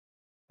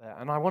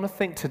And I want to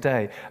think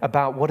today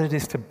about what it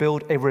is to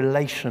build a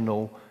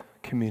relational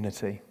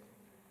community.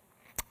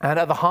 And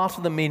at the heart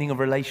of the meaning of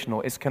relational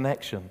is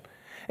connection.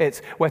 It's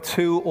where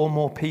two or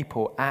more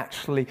people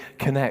actually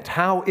connect.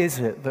 How is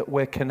it that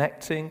we're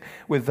connecting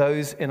with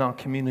those in our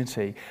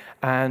community?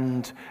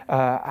 And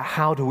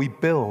how do we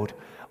build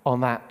on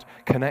that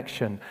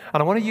connection?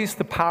 And I want to use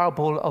the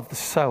parable of the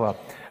sower.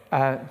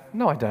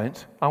 No, I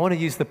don't. I want to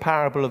use the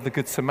parable of the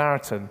Good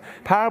Samaritan.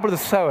 Parable of the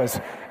sowers.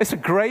 It's a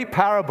great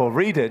parable.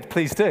 Read it,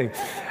 please do.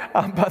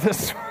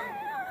 But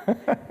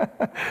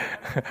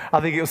I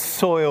think it was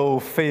soil,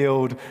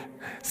 field,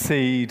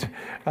 seed.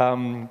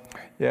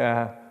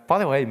 By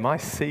the way, my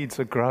seeds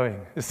are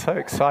growing. It's so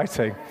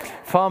exciting.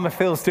 Farmer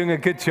Phil's doing a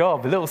good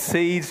job. Little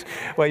seeds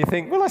where you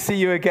think, will I see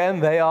you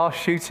again? They are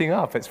shooting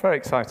up. It's very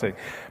exciting.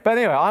 But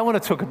anyway, I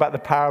want to talk about the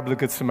parable of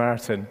the Good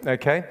Samaritan,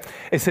 okay?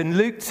 It's in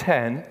Luke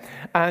 10,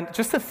 and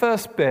just the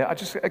first bit, I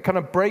just kind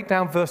of break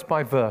down verse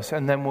by verse,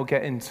 and then we'll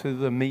get into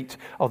the meat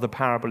of the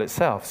parable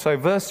itself. So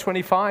verse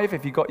 25,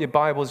 if you've got your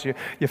Bibles, your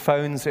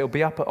phones, it'll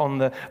be up on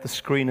the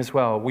screen as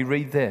well. We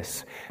read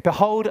this.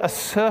 Behold, a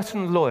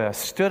certain lawyer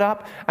stood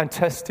up and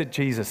tested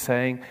Jesus,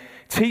 saying,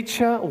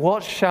 Teacher,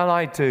 what shall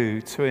I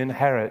do to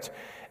inherit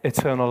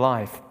eternal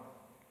life?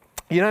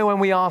 You know, when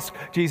we ask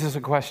Jesus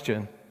a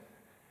question,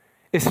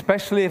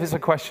 especially if it's a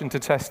question to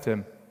test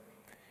him,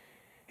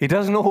 he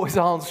doesn't always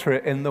answer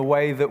it in the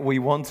way that we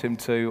want him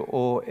to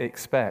or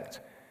expect.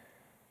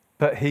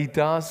 But he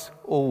does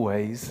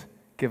always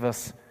give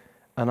us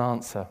an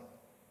answer.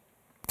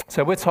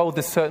 So we're told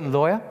this certain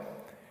lawyer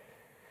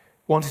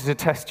wanted to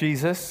test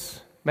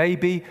Jesus,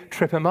 maybe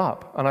trip him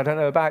up. And I don't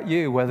know about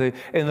you, whether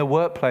in the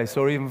workplace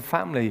or even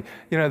family,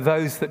 you know,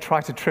 those that try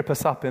to trip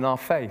us up in our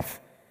faith,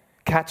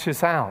 catch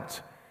us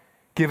out,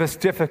 give us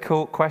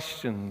difficult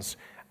questions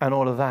and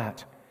all of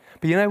that.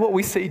 But you know what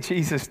we see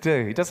Jesus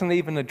do? He doesn't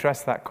even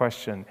address that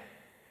question.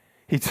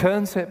 He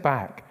turns it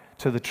back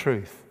to the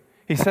truth.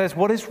 He says,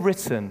 what is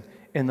written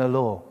in the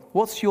law?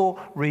 What's your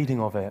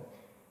reading of it?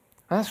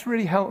 And that's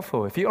really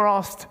helpful. If you're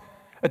asked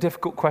a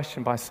difficult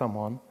question by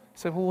someone,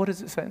 say, well, what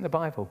does it say in the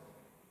Bible?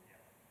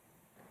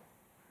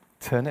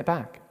 Turn it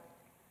back.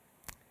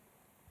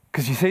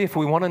 Because you see, if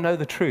we want to know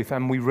the truth,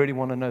 and we really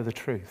want to know the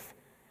truth,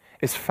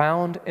 it's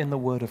found in the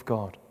Word of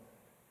God.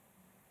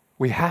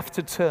 We have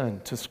to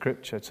turn to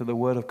Scripture, to the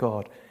Word of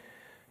God,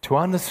 to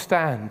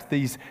understand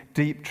these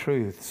deep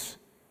truths.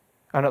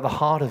 And at the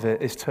heart of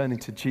it is turning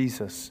to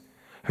Jesus,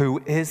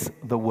 who is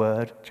the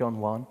Word, John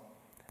 1,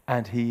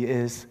 and He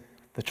is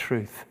the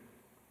truth.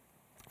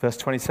 Verse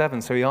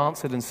 27, so he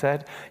answered and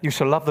said, You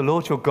shall love the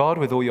Lord your God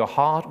with all your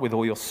heart, with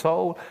all your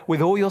soul,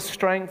 with all your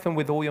strength, and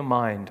with all your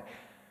mind,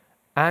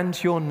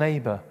 and your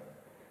neighbor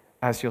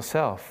as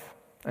yourself.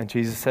 And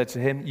Jesus said to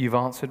him, You've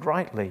answered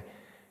rightly.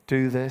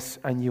 Do this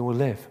and you will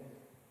live.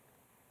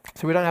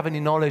 So we don't have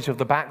any knowledge of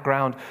the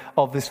background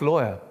of this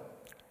lawyer.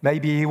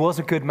 Maybe he was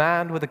a good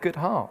man with a good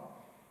heart.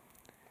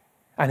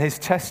 And his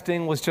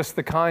testing was just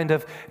the kind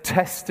of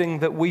testing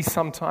that we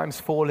sometimes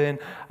fall in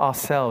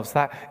ourselves,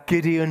 that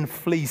Gideon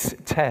fleece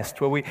test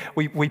where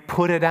we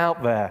put it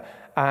out there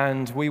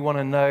and we want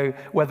to know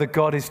whether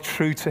God is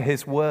true to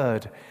his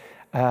word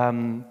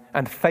and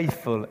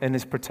faithful in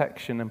his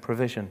protection and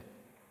provision.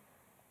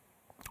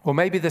 Or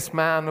maybe this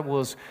man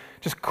was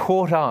just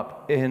caught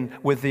up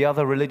with the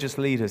other religious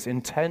leaders,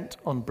 intent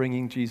on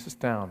bringing Jesus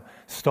down,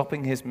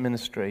 stopping his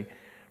ministry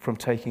from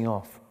taking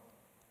off.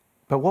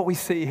 But what we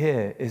see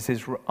here is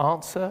his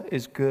answer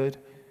is good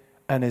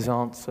and his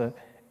answer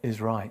is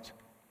right.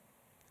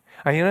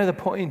 And you know, the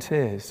point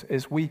is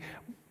we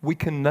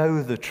can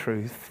know the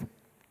truth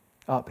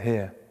up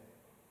here,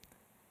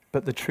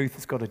 but the truth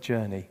has got a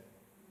journey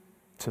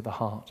to the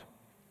heart.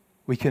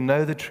 We can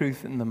know the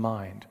truth in the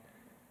mind,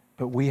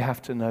 but we have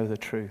to know the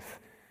truth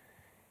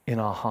in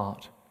our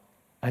heart.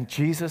 And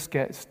Jesus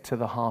gets to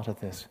the heart of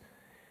this.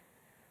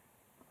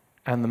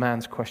 And the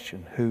man's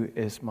question, who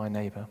is my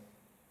neighbor?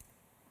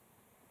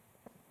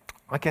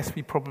 I guess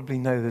we probably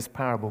know this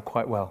parable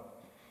quite well.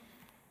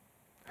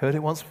 Heard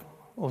it once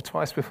or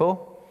twice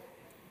before?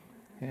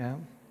 Yeah.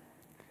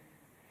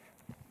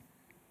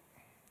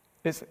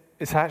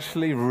 It's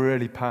actually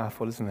really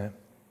powerful, isn't it?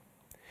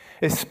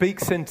 It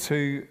speaks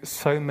into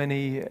so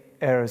many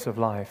areas of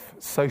life.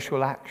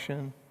 Social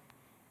action,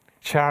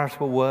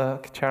 charitable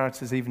work,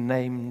 charities even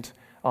named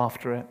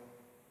after it.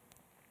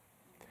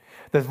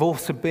 There have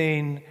also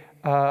been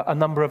a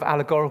number of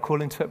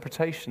allegorical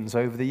interpretations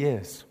over the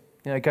years.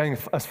 You know, going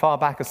as far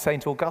back as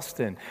St.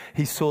 Augustine,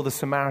 he saw the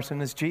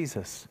Samaritan as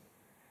Jesus,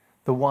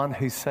 the one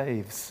who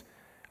saves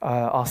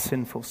our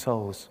sinful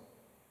souls.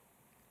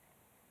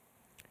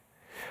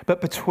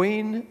 But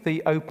between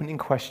the opening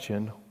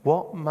question,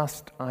 what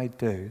must I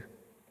do,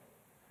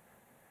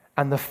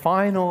 and the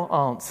final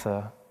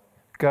answer,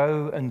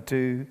 go and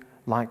do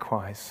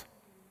likewise,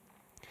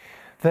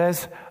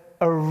 there's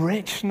a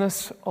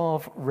richness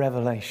of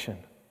revelation.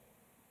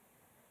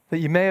 That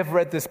you may have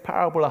read this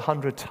parable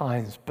 100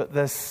 times, but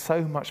there's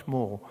so much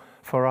more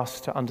for us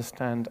to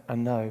understand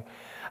and know.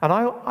 And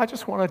I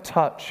just want to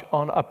touch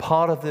on a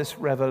part of this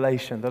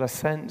revelation that I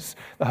sense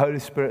the Holy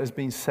Spirit has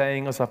been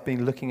saying as I've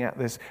been looking at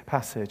this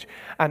passage,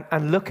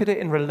 and look at it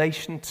in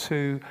relation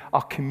to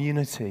our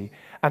community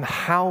and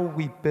how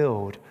we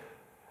build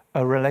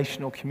a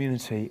relational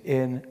community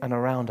in and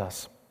around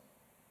us.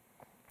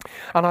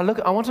 And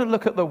I want to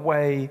look at the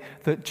way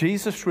that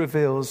Jesus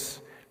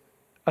reveals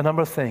a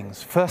number of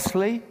things.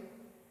 Firstly,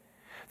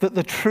 that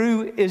the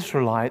true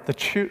Israelite,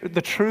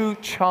 the true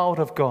child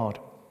of God,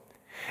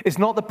 is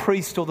not the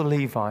priest or the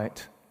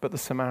Levite, but the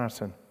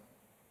Samaritan.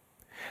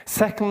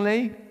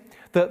 Secondly,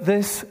 that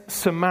this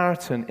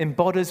Samaritan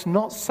embodies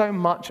not so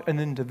much an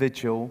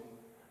individual,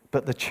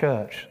 but the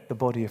church, the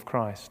body of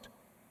Christ.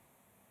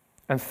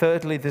 And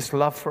thirdly, this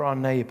love for our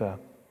neighbor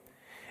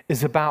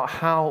is about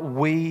how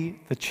we,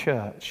 the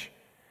church,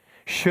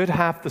 should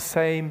have the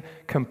same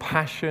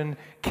compassion,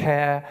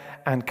 care,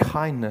 and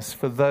kindness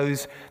for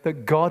those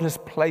that God has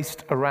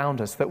placed around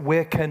us, that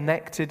we're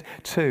connected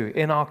to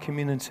in our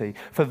community,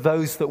 for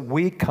those that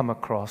we come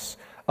across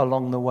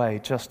along the way,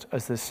 just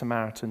as this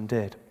Samaritan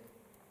did.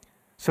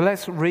 So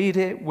let's read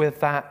it with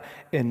that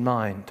in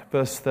mind.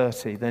 Verse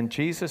 30, then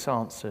Jesus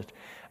answered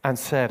and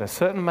said, a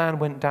certain man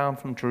went down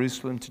from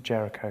Jerusalem to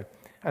Jericho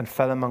and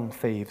fell among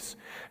thieves,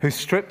 who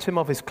stripped him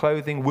of his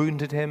clothing,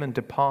 wounded him, and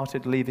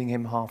departed, leaving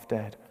him half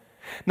dead.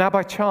 Now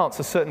by chance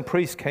a certain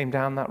priest came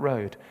down that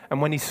road,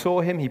 and when he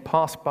saw him, he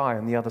passed by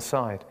on the other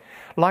side.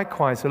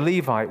 Likewise a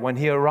Levite, when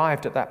he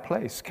arrived at that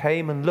place,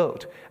 came and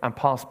looked and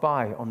passed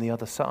by on the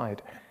other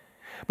side.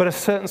 But a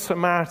certain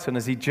Samaritan,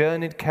 as he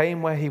journeyed,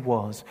 came where he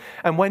was,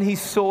 and when he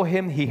saw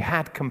him, he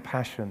had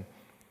compassion.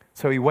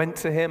 So he went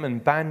to him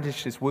and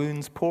bandaged his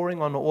wounds,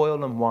 pouring on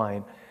oil and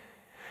wine.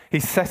 He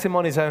set him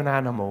on his own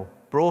animal,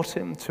 brought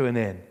him to an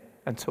inn,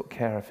 and took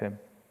care of him.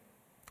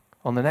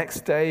 On the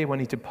next day, when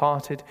he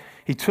departed,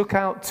 he took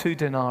out 2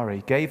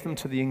 denarii, gave them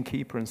to the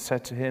innkeeper, and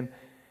said to him,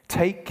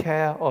 take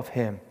care of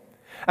him,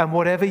 and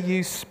whatever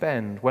you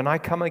spend, when I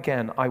come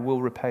again, I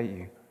will repay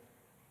you.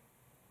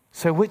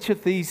 So which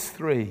of these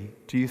 3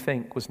 do you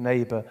think was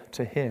neighbor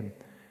to him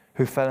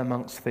who fell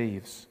amongst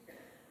thieves?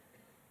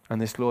 And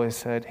this lawyer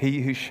said,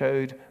 he who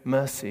showed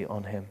mercy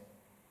on him.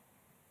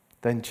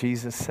 Then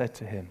Jesus said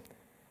to him,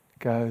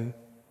 go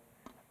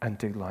and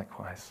do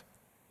likewise.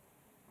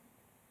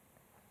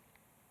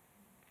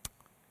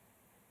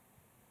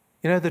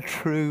 You know, the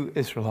true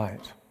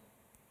Israelite,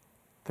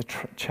 the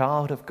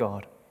child of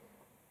God,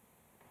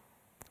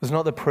 was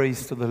not the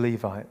priest or the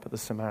Levite, but the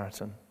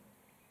Samaritan.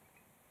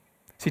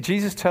 See,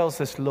 Jesus tells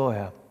this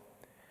lawyer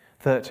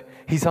that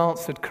he's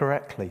answered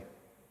correctly.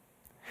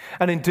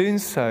 And in doing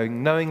so,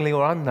 knowingly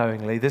or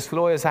unknowingly, this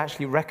lawyer has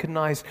actually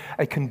recognized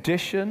a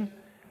condition,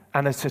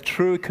 and it's a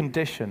true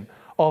condition,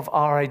 of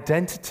our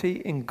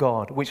identity in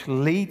God, which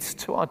leads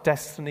to our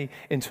destiny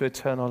into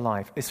eternal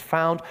life, is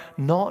found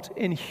not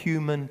in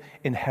human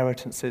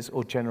inheritances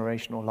or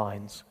generational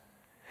lines,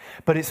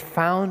 but it's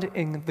found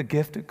in the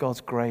gift of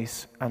God's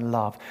grace and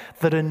love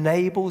that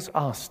enables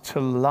us to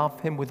love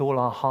him with all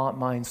our heart,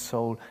 mind,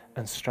 soul,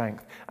 and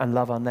strength, and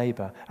love our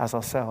neighbor as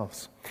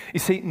ourselves. You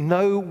see,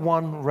 no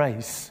one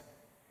race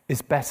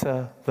is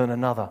better than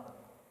another.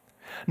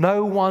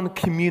 No one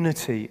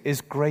community is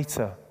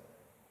greater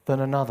than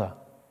another.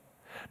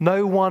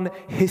 No one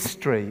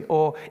history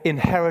or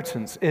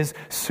inheritance is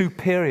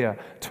superior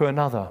to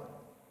another.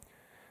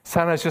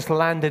 Sanna's just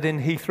landed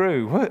in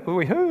Heathrow.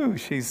 Woo-hoo.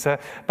 She's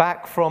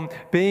back from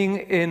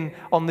being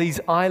on these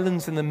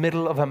islands in the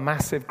middle of a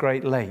massive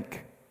Great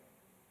Lake.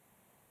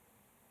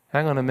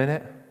 Hang on a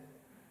minute.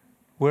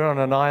 We're on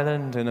an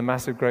island in a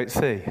massive Great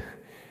Sea.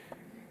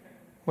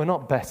 We're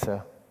not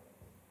better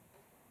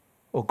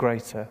or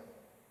greater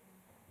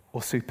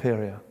or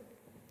superior.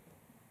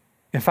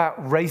 In fact,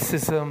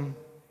 racism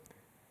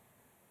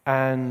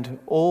and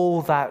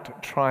all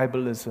that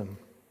tribalism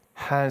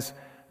has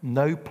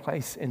no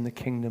place in the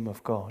kingdom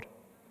of God.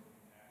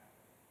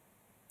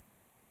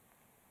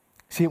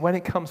 See, when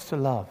it comes to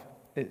love,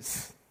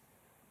 it's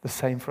the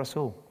same for us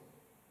all.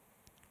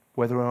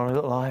 Whether we're on a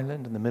little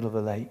island in the middle of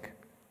a lake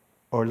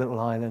or a little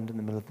island in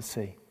the middle of the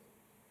sea.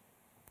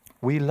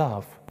 We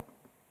love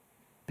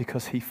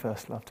because he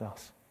first loved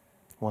us.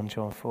 1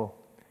 John 4.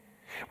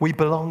 We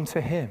belong to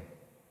him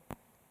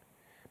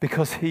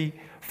because he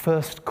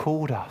first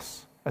called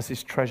us as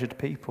his treasured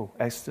people.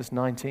 Exodus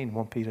 19,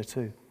 1 Peter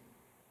 2.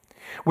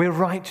 We're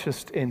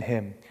righteous in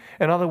him.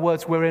 In other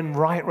words, we're in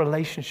right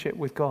relationship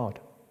with God.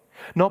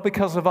 Not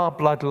because of our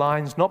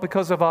bloodlines, not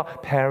because of our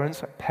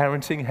parents.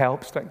 Parenting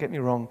helps, don't get me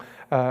wrong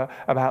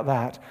about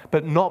that.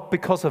 But not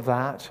because of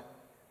that,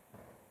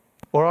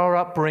 or our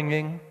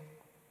upbringing,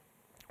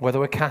 whether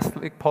we're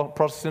Catholic,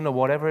 Protestant, or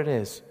whatever it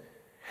is.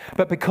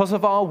 But because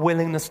of our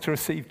willingness to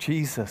receive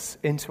Jesus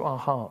into our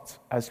hearts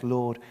as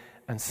Lord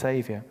and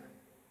Savior.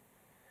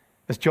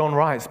 As John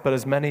writes, but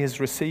as many as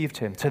received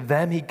him, to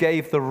them he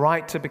gave the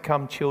right to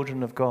become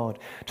children of God,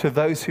 to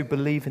those who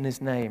believe in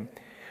his name,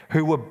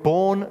 who were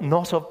born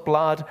not of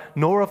blood,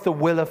 nor of the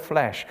will of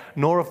flesh,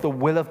 nor of the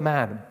will of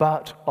man,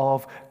 but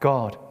of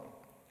God.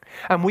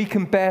 And we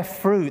can bear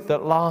fruit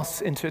that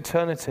lasts into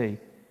eternity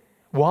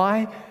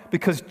Why?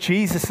 Because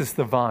Jesus is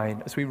the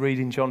vine, as we read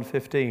in John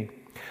 15.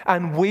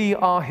 And we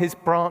are his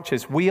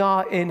branches. We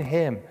are in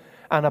him.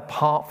 And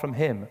apart from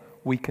him,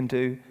 we can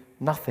do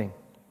nothing.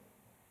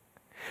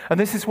 And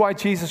this is why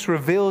Jesus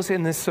reveals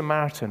in this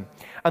Samaritan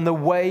and the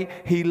way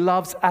he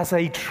loves as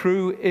a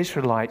true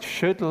Israelite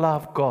should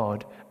love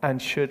God and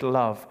should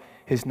love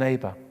his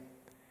neighbor.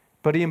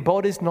 But he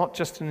embodies not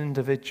just an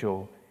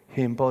individual,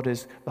 he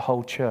embodies the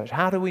whole church.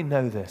 How do we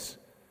know this?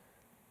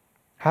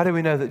 How do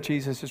we know that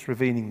Jesus is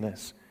revealing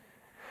this?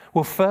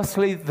 Well,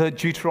 firstly, the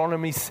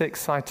Deuteronomy 6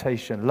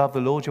 citation, love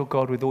the Lord your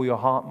God with all your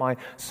heart, mind,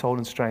 soul,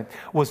 and strength,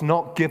 was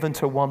not given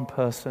to one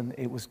person,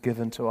 it was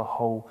given to a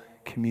whole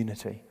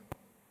community.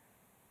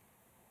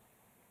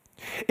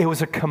 It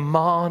was a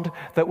command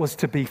that was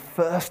to be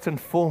first and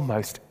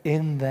foremost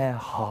in their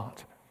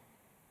heart.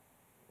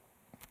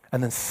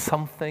 And then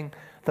something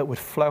that would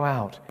flow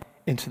out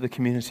into the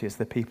community as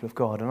the people of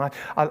God. And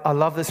I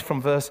love this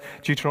from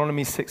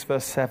Deuteronomy 6,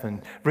 verse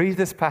 7. Read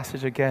this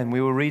passage again.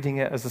 We were reading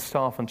it as a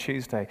staff on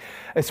Tuesday.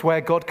 It's where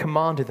God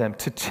commanded them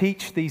to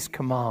teach these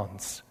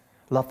commands.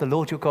 Love the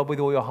Lord your God with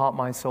all your heart,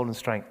 mind, soul, and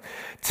strength.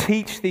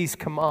 Teach these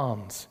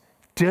commands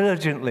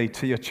diligently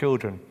to your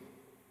children.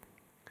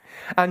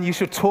 And you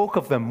shall talk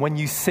of them when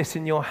you sit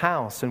in your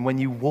house and when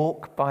you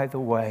walk by the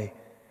way,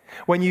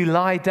 when you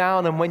lie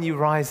down and when you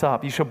rise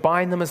up. You shall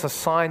bind them as a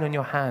sign on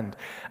your hand,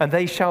 and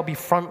they shall be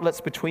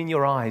frontlets between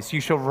your eyes. You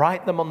shall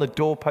write them on the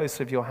doorposts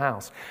of your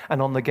house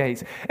and on the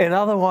gates. In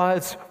other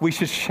words, we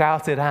should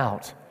shout it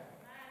out.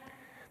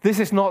 This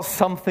is not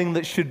something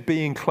that should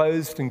be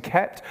enclosed and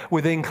kept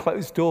within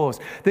closed doors.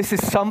 This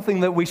is something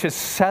that we should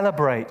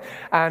celebrate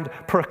and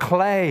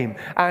proclaim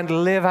and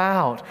live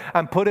out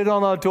and put it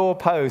on our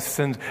doorposts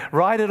and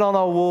write it on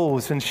our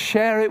walls and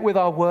share it with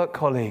our work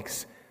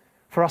colleagues.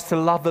 For us to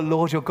love the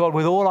Lord your God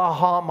with all our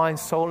heart, mind,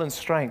 soul, and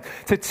strength.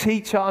 To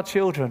teach our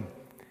children,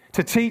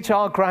 to teach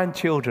our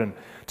grandchildren,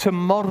 to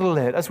model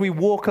it as we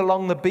walk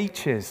along the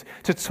beaches,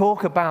 to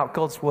talk about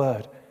God's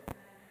word.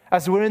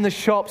 As we're in the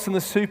shops and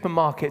the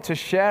supermarket, to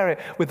share it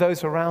with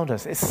those around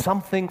us. It's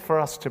something for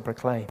us to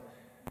proclaim.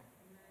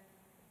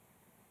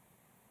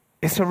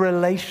 It's a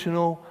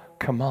relational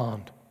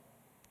command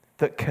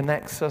that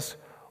connects us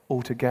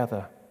all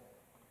together.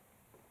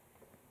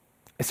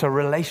 It's a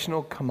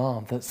relational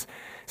command that's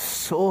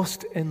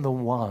sourced in the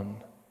one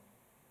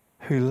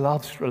who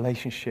loves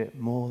relationship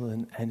more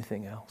than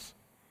anything else.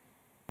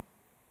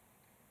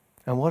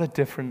 And what a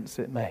difference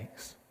it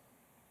makes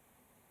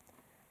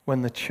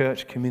when the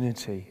church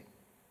community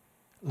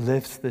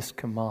lives this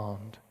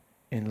command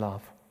in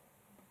love.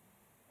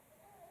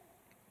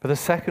 But the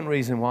second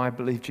reason why I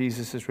believe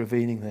Jesus is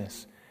revealing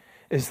this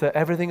is that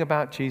everything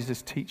about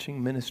Jesus'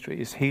 teaching ministry,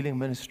 his healing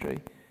ministry,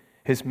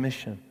 his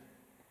mission,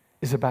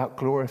 is about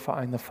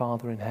glorifying the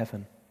Father in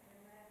heaven.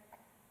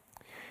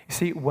 You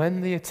see,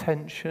 when the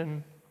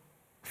attention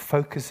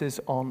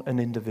focuses on an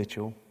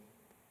individual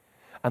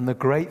and the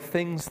great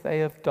things they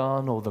have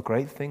done or the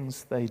great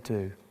things they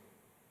do,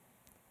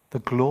 the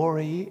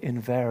glory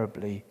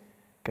invariably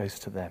goes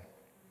to them.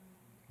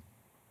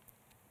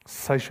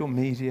 Social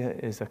media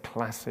is a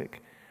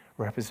classic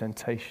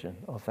representation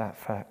of that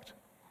fact.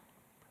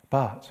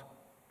 But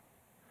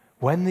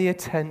when the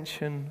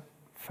attention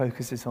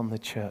focuses on the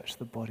church,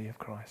 the body of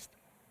Christ,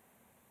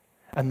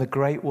 and the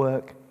great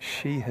work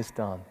she has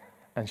done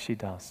and she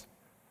does,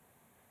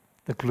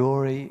 the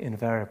glory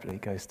invariably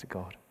goes to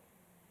God.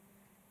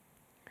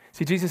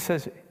 See, Jesus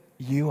says,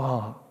 you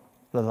are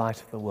the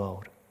light of the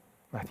world.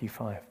 Matthew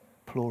 5,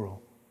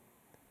 plural.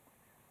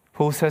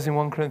 Paul says in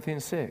 1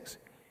 Corinthians 6,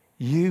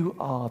 you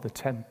are the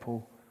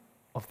temple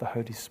of the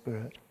Holy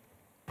Spirit,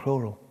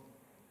 plural.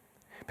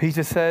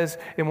 Peter says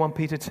in 1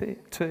 Peter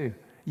 2,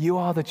 you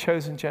are the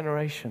chosen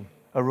generation,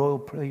 a royal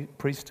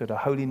priesthood, a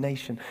holy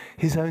nation,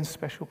 his own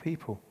special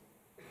people,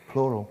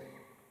 plural.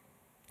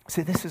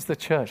 See, this is the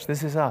church,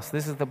 this is us,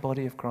 this is the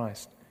body of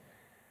Christ.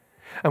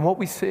 And what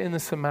we see in the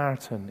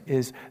Samaritan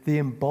is the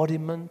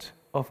embodiment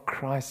of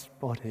Christ's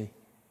body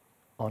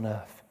on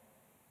earth.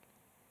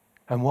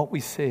 And what we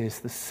see is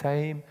the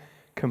same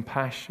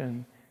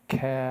compassion,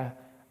 care,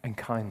 and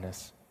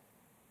kindness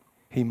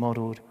he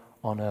modeled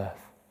on earth.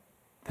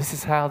 This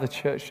is how the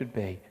church should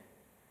be.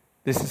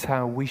 This is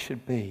how we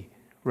should be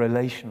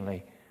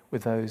relationally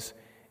with those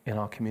in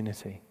our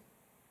community.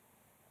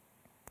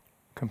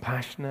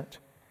 Compassionate,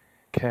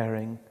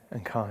 caring,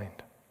 and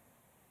kind.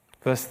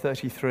 Verse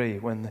 33,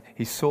 when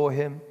he saw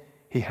him,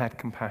 he had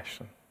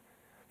compassion.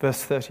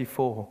 Verse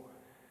 34,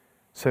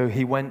 so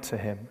he went to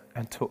him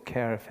and took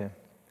care of him.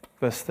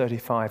 Verse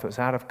 35, it was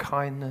out of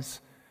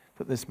kindness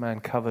that this man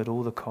covered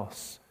all the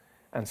costs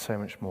and so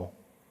much more.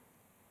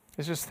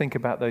 Let's just think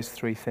about those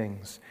three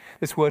things.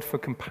 This word for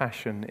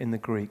compassion in the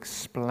Greek,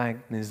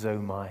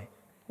 splagnizomai.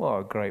 What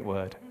a great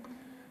word.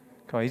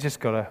 God, you just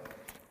got to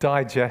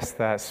digest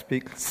that.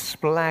 Speak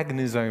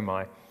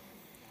splagnizomai.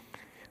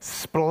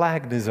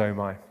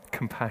 Splagnizomai,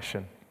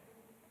 compassion.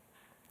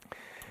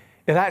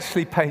 It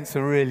actually paints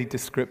a really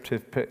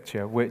descriptive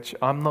picture, which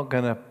I'm not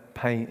going to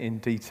paint in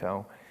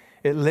detail.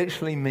 It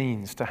literally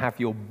means to have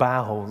your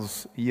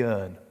bowels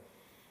yearn.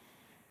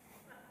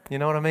 You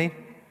know what I mean?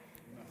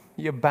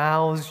 Your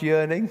bowels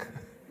yearning.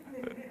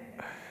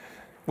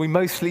 We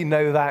mostly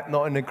know that,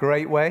 not in a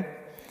great way.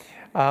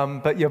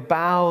 But your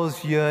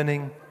bowels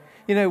yearning.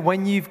 You know,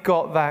 when you've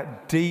got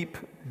that deep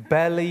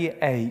belly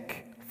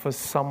ache for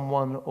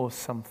someone or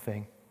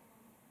something.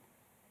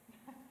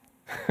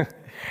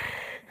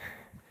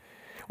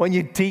 When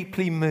you're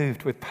deeply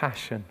moved with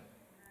passion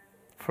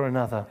for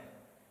another.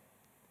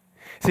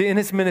 See, in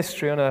his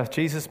ministry on earth,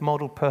 Jesus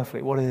modeled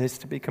perfectly what it is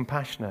to be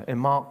compassionate. In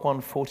Mark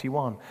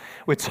 1:41,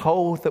 we're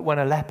told that when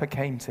a leper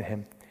came to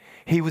him,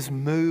 he was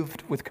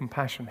moved with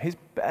compassion. His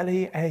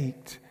belly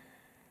ached.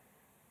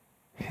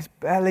 His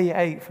belly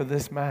ached for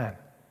this man.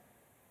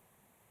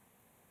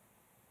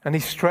 And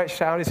he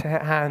stretched out his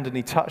hand and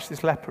he touched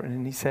this leper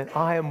and he said,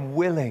 I am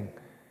willing,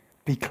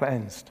 be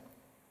cleansed.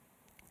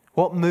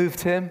 What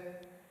moved him?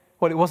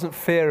 Well, it wasn't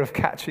fear of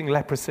catching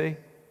leprosy.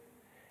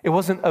 It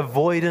wasn't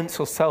avoidance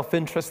or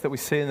self-interest that we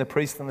see in the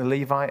priest and the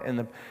Levite in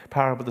the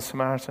parable of the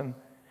Samaritan.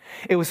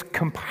 It was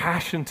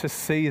compassion to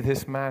see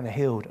this man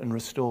healed and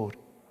restored.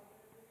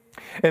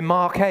 In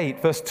Mark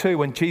 8, verse 2,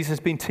 when Jesus has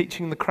been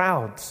teaching the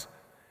crowds,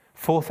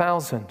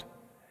 4,000,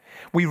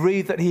 we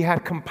read that he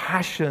had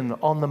compassion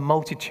on the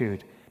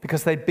multitude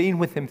because they'd been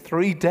with him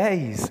 3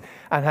 days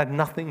and had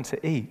nothing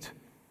to eat.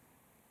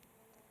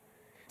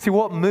 See,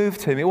 what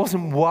moved him? It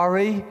wasn't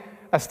worry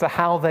as to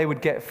how they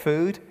would get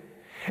food.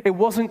 It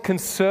wasn't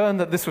concern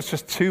that this was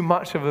just too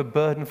much of a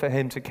burden for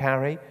him to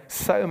carry.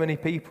 So many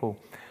people.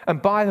 And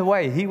by the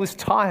way, he was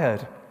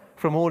tired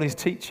from all his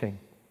teaching.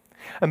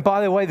 And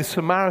by the way, the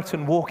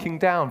Samaritan walking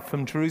down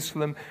from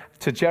Jerusalem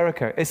to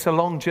Jericho, it's a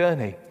long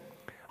journey.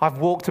 I've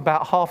walked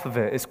about half of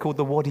it. It's called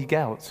the Wadi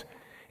Gelt.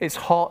 It's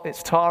hot,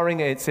 it's tiring,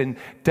 it's in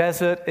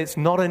desert. It's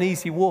not an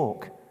easy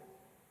walk.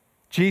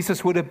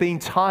 Jesus would have been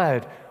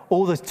tired,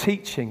 all the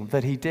teaching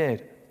that he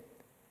did.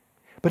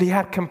 But he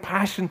had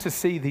compassion to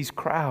see these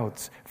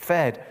crowds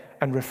fed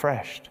and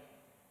refreshed.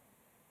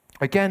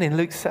 Again, in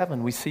Luke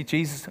 7, we see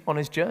Jesus on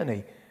his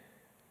journey.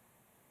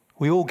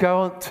 We all go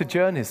on to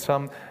journeys,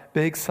 some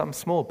big, some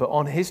small. But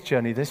on his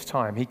journey this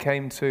time, he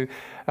came to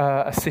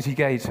a city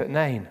gate at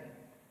Nain.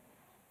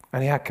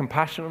 And he had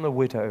compassion on a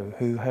widow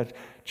who had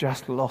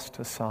just lost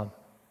her son,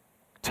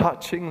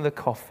 touching the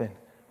coffin,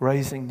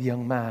 raising the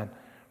young man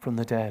from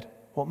the dead.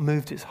 What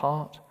moved his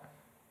heart?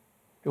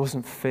 It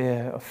wasn't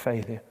fear of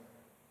failure.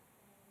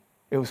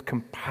 It was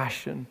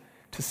compassion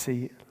to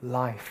see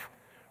life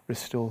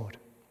restored.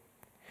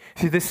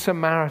 See, this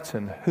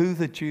Samaritan, who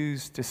the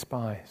Jews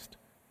despised,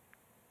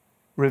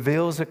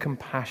 reveals a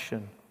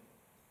compassion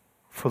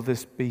for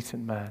this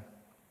beaten man.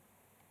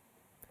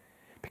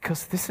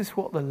 Because this is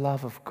what the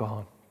love of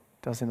God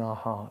does in our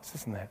hearts,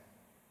 isn't it?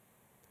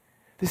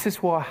 This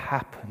is what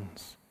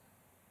happens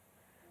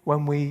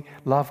when we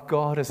love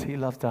God as he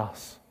loved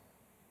us.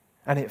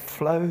 And it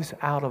flows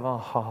out of our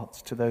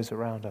hearts to those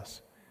around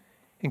us,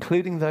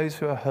 including those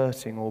who are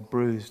hurting or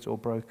bruised or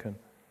broken.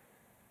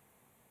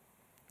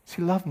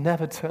 See, love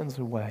never turns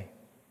away.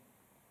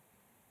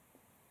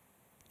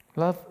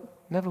 Love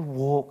never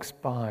walks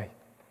by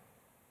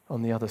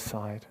on the other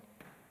side.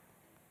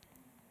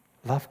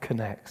 Love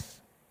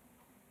connects.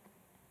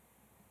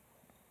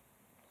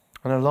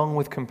 And along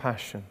with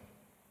compassion,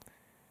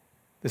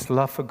 this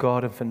love for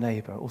God and for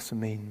neighbor also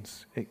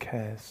means it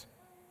cares.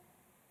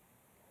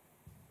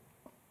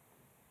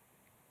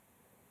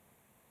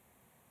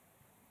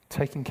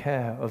 Taking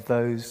care of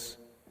those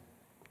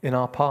in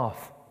our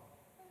path.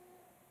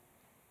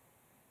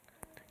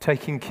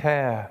 Taking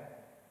care,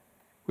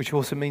 which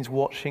also means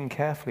watching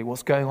carefully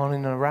what's going on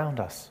in and around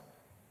us.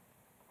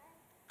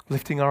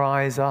 Lifting our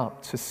eyes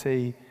up to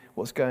see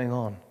what's going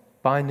on.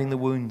 Binding the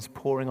wounds,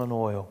 pouring on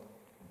oil.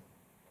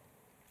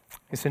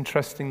 It's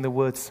interesting, the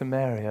word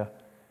Samaria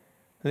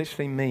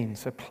literally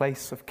means a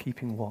place of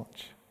keeping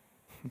watch.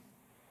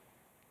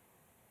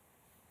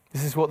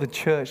 This is what the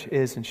church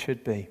is and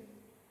should be.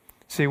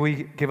 See,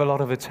 we give a lot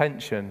of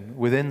attention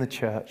within the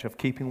church of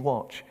keeping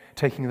watch,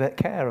 taking that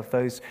care of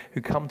those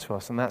who come to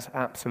us, and that's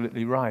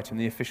absolutely right. And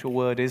the official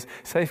word is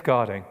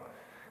safeguarding,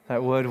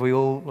 that word we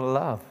all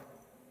love.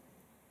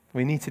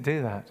 We need to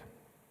do that.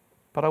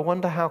 But I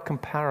wonder how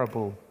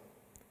comparable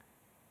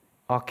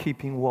our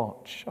keeping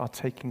watch, our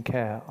taking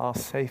care, our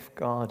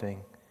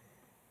safeguarding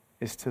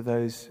is to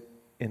those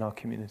in our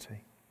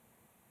community.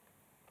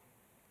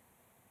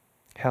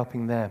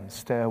 Helping them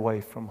stay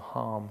away from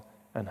harm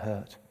and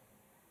hurt.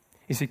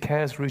 You see,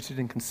 care is rooted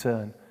in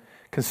concern.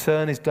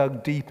 Concern is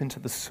dug deep into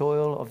the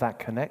soil of that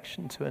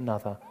connection to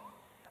another,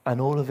 and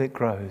all of it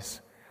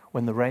grows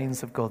when the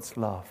rains of God's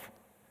love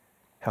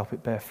help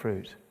it bear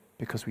fruit,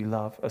 because we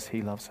love as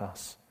he loves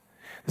us.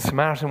 The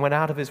Samaritan went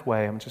out of his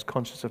way, I'm just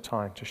conscious of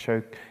time, to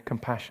show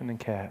compassion and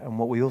care. And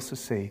what we also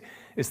see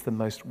is the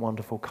most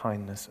wonderful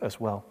kindness as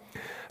well.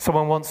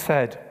 Someone once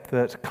said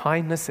that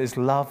kindness is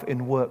love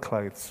in work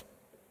clothes.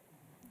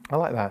 I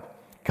like that.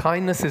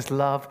 Kindness is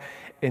love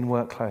in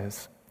work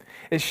clothes.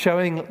 It's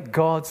showing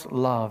God's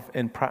love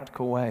in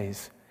practical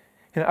ways.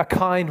 A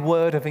kind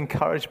word of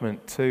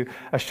encouragement to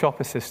a shop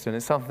assistant.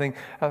 It's something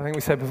I think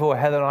we said before.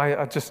 Heather and I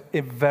are just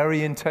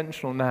very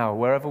intentional now.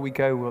 Wherever we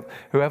go,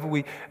 whoever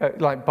we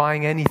like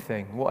buying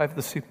anything, whatever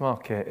the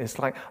supermarket, it's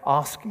like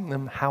asking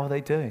them how are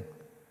they doing.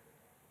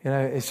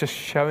 It's just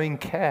showing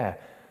care.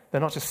 They're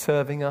not just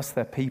serving us;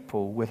 they're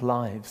people with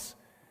lives,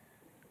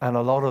 and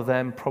a lot of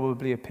them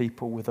probably are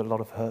people with a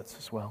lot of hurts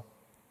as well.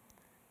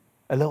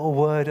 A little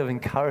word of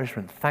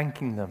encouragement,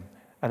 thanking them,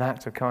 an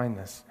act of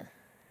kindness.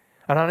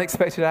 An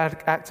unexpected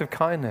act of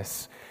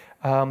kindness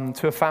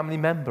to a family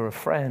member, a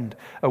friend,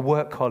 a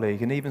work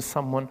colleague, and even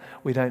someone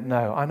we don't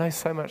know. I know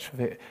so much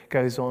of it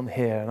goes on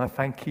here, and I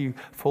thank you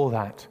for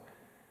that.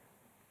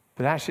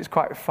 But actually, it's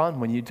quite fun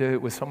when you do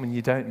it with someone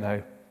you don't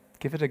know.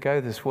 Give it a go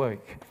this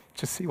week.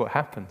 Just see what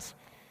happens.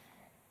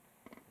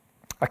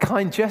 A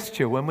kind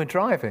gesture when we're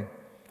driving.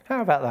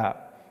 How about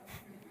that?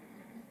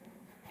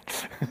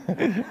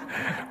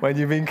 When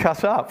you've been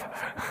cut up.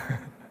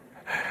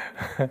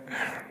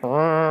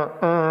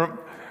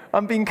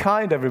 I'm being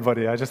kind,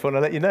 everybody. I just want to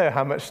let you know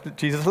how much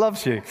Jesus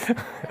loves you.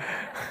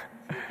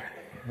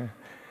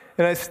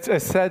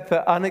 It's said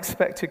that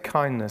unexpected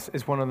kindness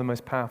is one of the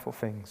most powerful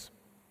things.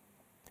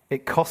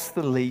 It costs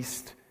the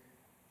least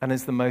and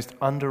is the most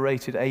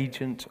underrated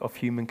agent of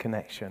human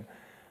connection,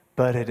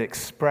 but it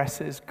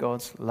expresses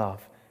God's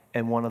love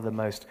in one of the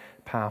most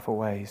powerful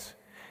ways.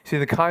 See,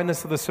 the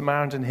kindness of the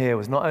Samaritan here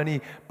was not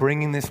only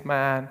bringing this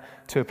man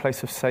to a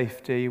place of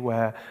safety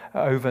where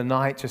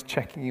overnight just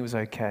checking he was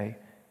okay,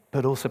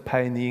 but also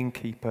paying the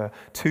innkeeper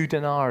 2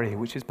 denarii,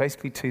 which is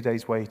basically 2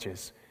 days'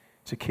 wages,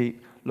 to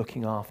keep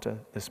looking after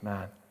this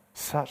man.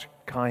 Such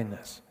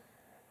kindness,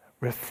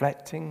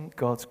 reflecting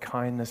God's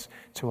kindness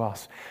to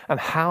us, and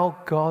how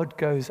God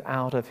goes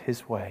out of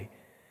his way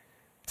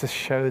to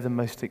show the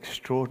most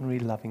extraordinary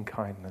loving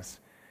kindness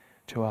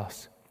to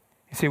us.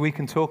 You see, we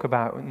can talk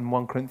about in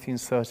 1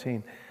 Corinthians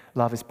 13,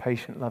 love is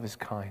patient, love is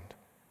kind.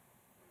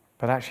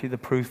 But actually the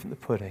proof in the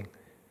pudding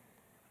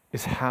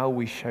is how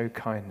we show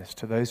kindness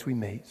to those we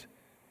meet,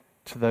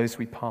 to those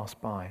we pass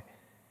by,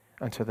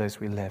 and to those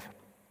we live.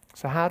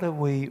 So how do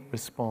we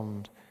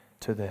respond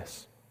to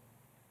this?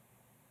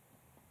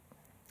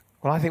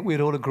 Well, I think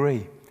we'd all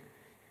agree.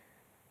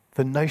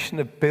 The notion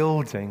of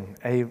building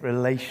a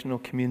relational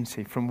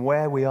community from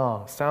where we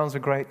are sounds a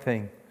great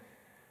thing,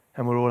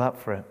 and we're all up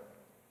for it.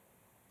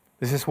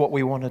 This is what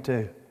we want to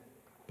do.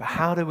 But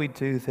how do we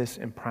do this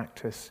in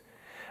practice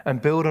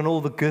and build on all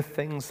the good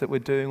things that we're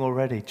doing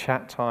already?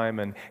 Chat time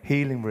and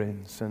healing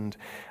rooms and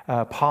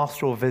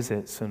pastoral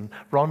visits and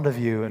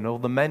rendezvous and all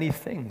the many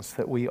things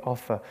that we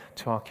offer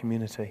to our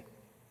community.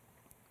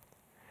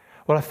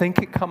 Well, I think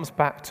it comes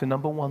back to,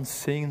 number one,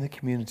 seeing the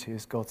community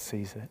as God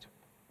sees it.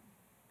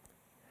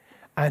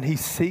 And he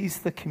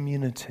sees the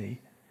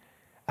community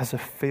as a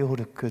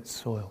field of good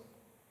soil.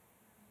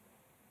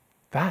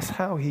 That's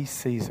how he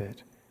sees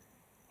it.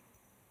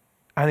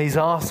 And he's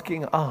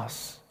asking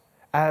us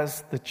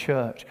as the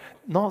church,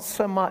 not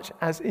so much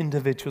as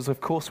individuals.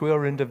 Of course, we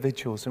are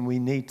individuals and we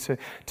need to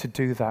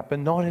do that, but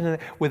not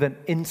with an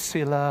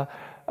insular,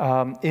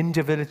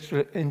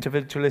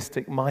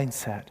 individualistic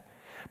mindset,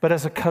 but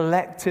as a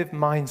collective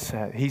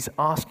mindset. He's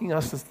asking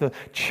us as the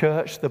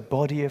church, the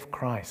body of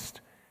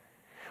Christ,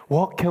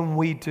 what can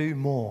we do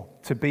more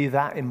to be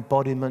that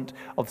embodiment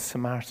of the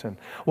Samaritan?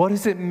 What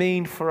does it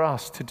mean for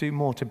us to do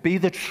more, to be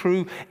the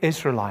true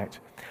Israelite?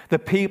 The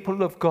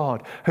people of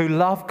God who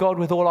love God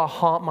with all our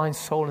heart, mind,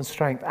 soul, and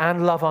strength,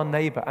 and love our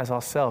neighbor as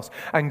ourselves,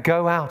 and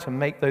go out and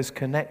make those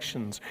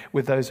connections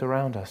with those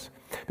around us.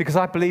 Because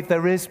I believe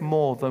there is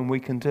more than we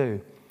can do.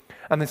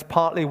 And it's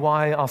partly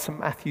why our St.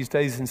 Matthew's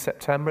Day is in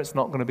September. It's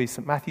not going to be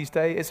St. Matthew's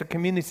Day, it's a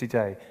community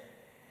day.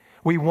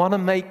 We want to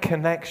make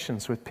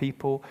connections with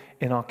people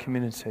in our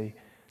community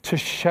to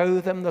show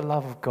them the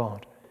love of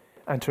God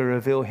and to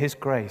reveal his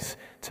grace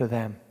to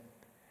them.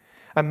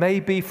 And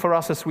maybe for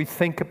us, as we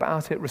think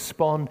about it,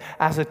 respond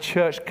as a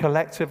church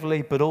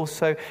collectively, but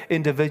also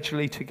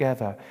individually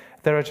together.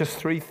 There are just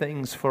 3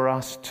 things for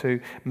us to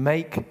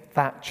make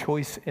that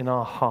choice in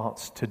our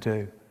hearts to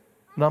do.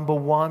 Number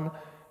 1,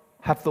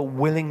 have the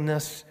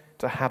willingness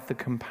to have the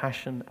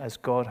compassion as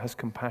God has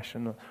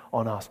compassion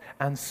on us,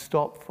 and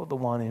stop for the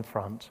one in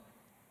front.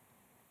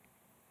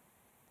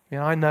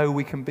 I know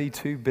we can be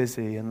too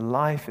busy and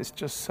life is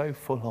just so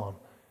full on.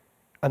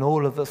 And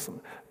all of us,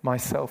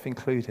 myself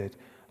included,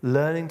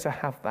 learning to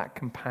have that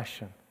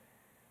compassion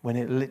when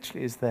it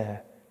literally is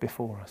there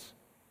before us.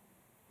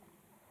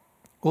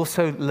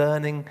 Also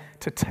learning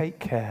to take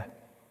care,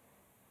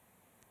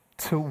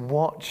 to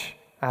watch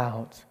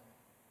out,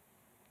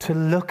 to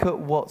look at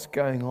what's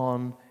going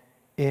on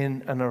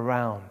in and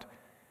around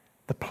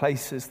the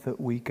places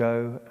that we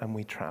go and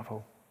we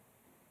travel.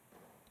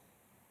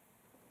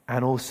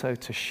 And also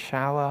to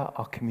shower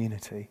our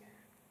community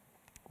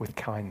with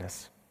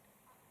kindness.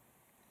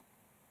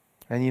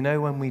 And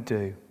when we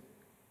do,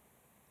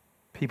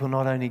 people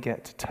not only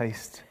get to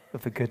taste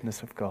of the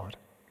goodness of God,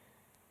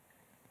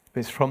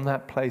 but it's from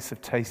that place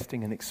of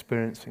tasting and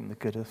experiencing the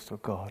goodness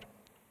of God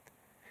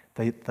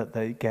that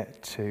they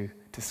get to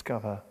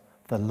discover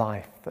the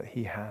life that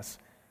he has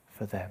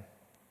for them.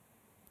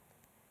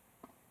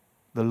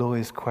 the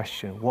lawyer's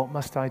question, what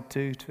must I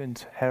do to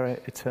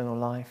inherit eternal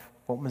life?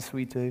 What must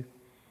we do?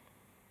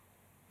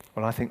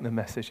 Well, I think the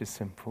message is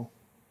simple.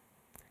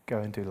 Go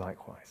and do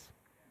likewise.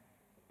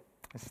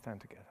 Let's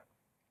stand together.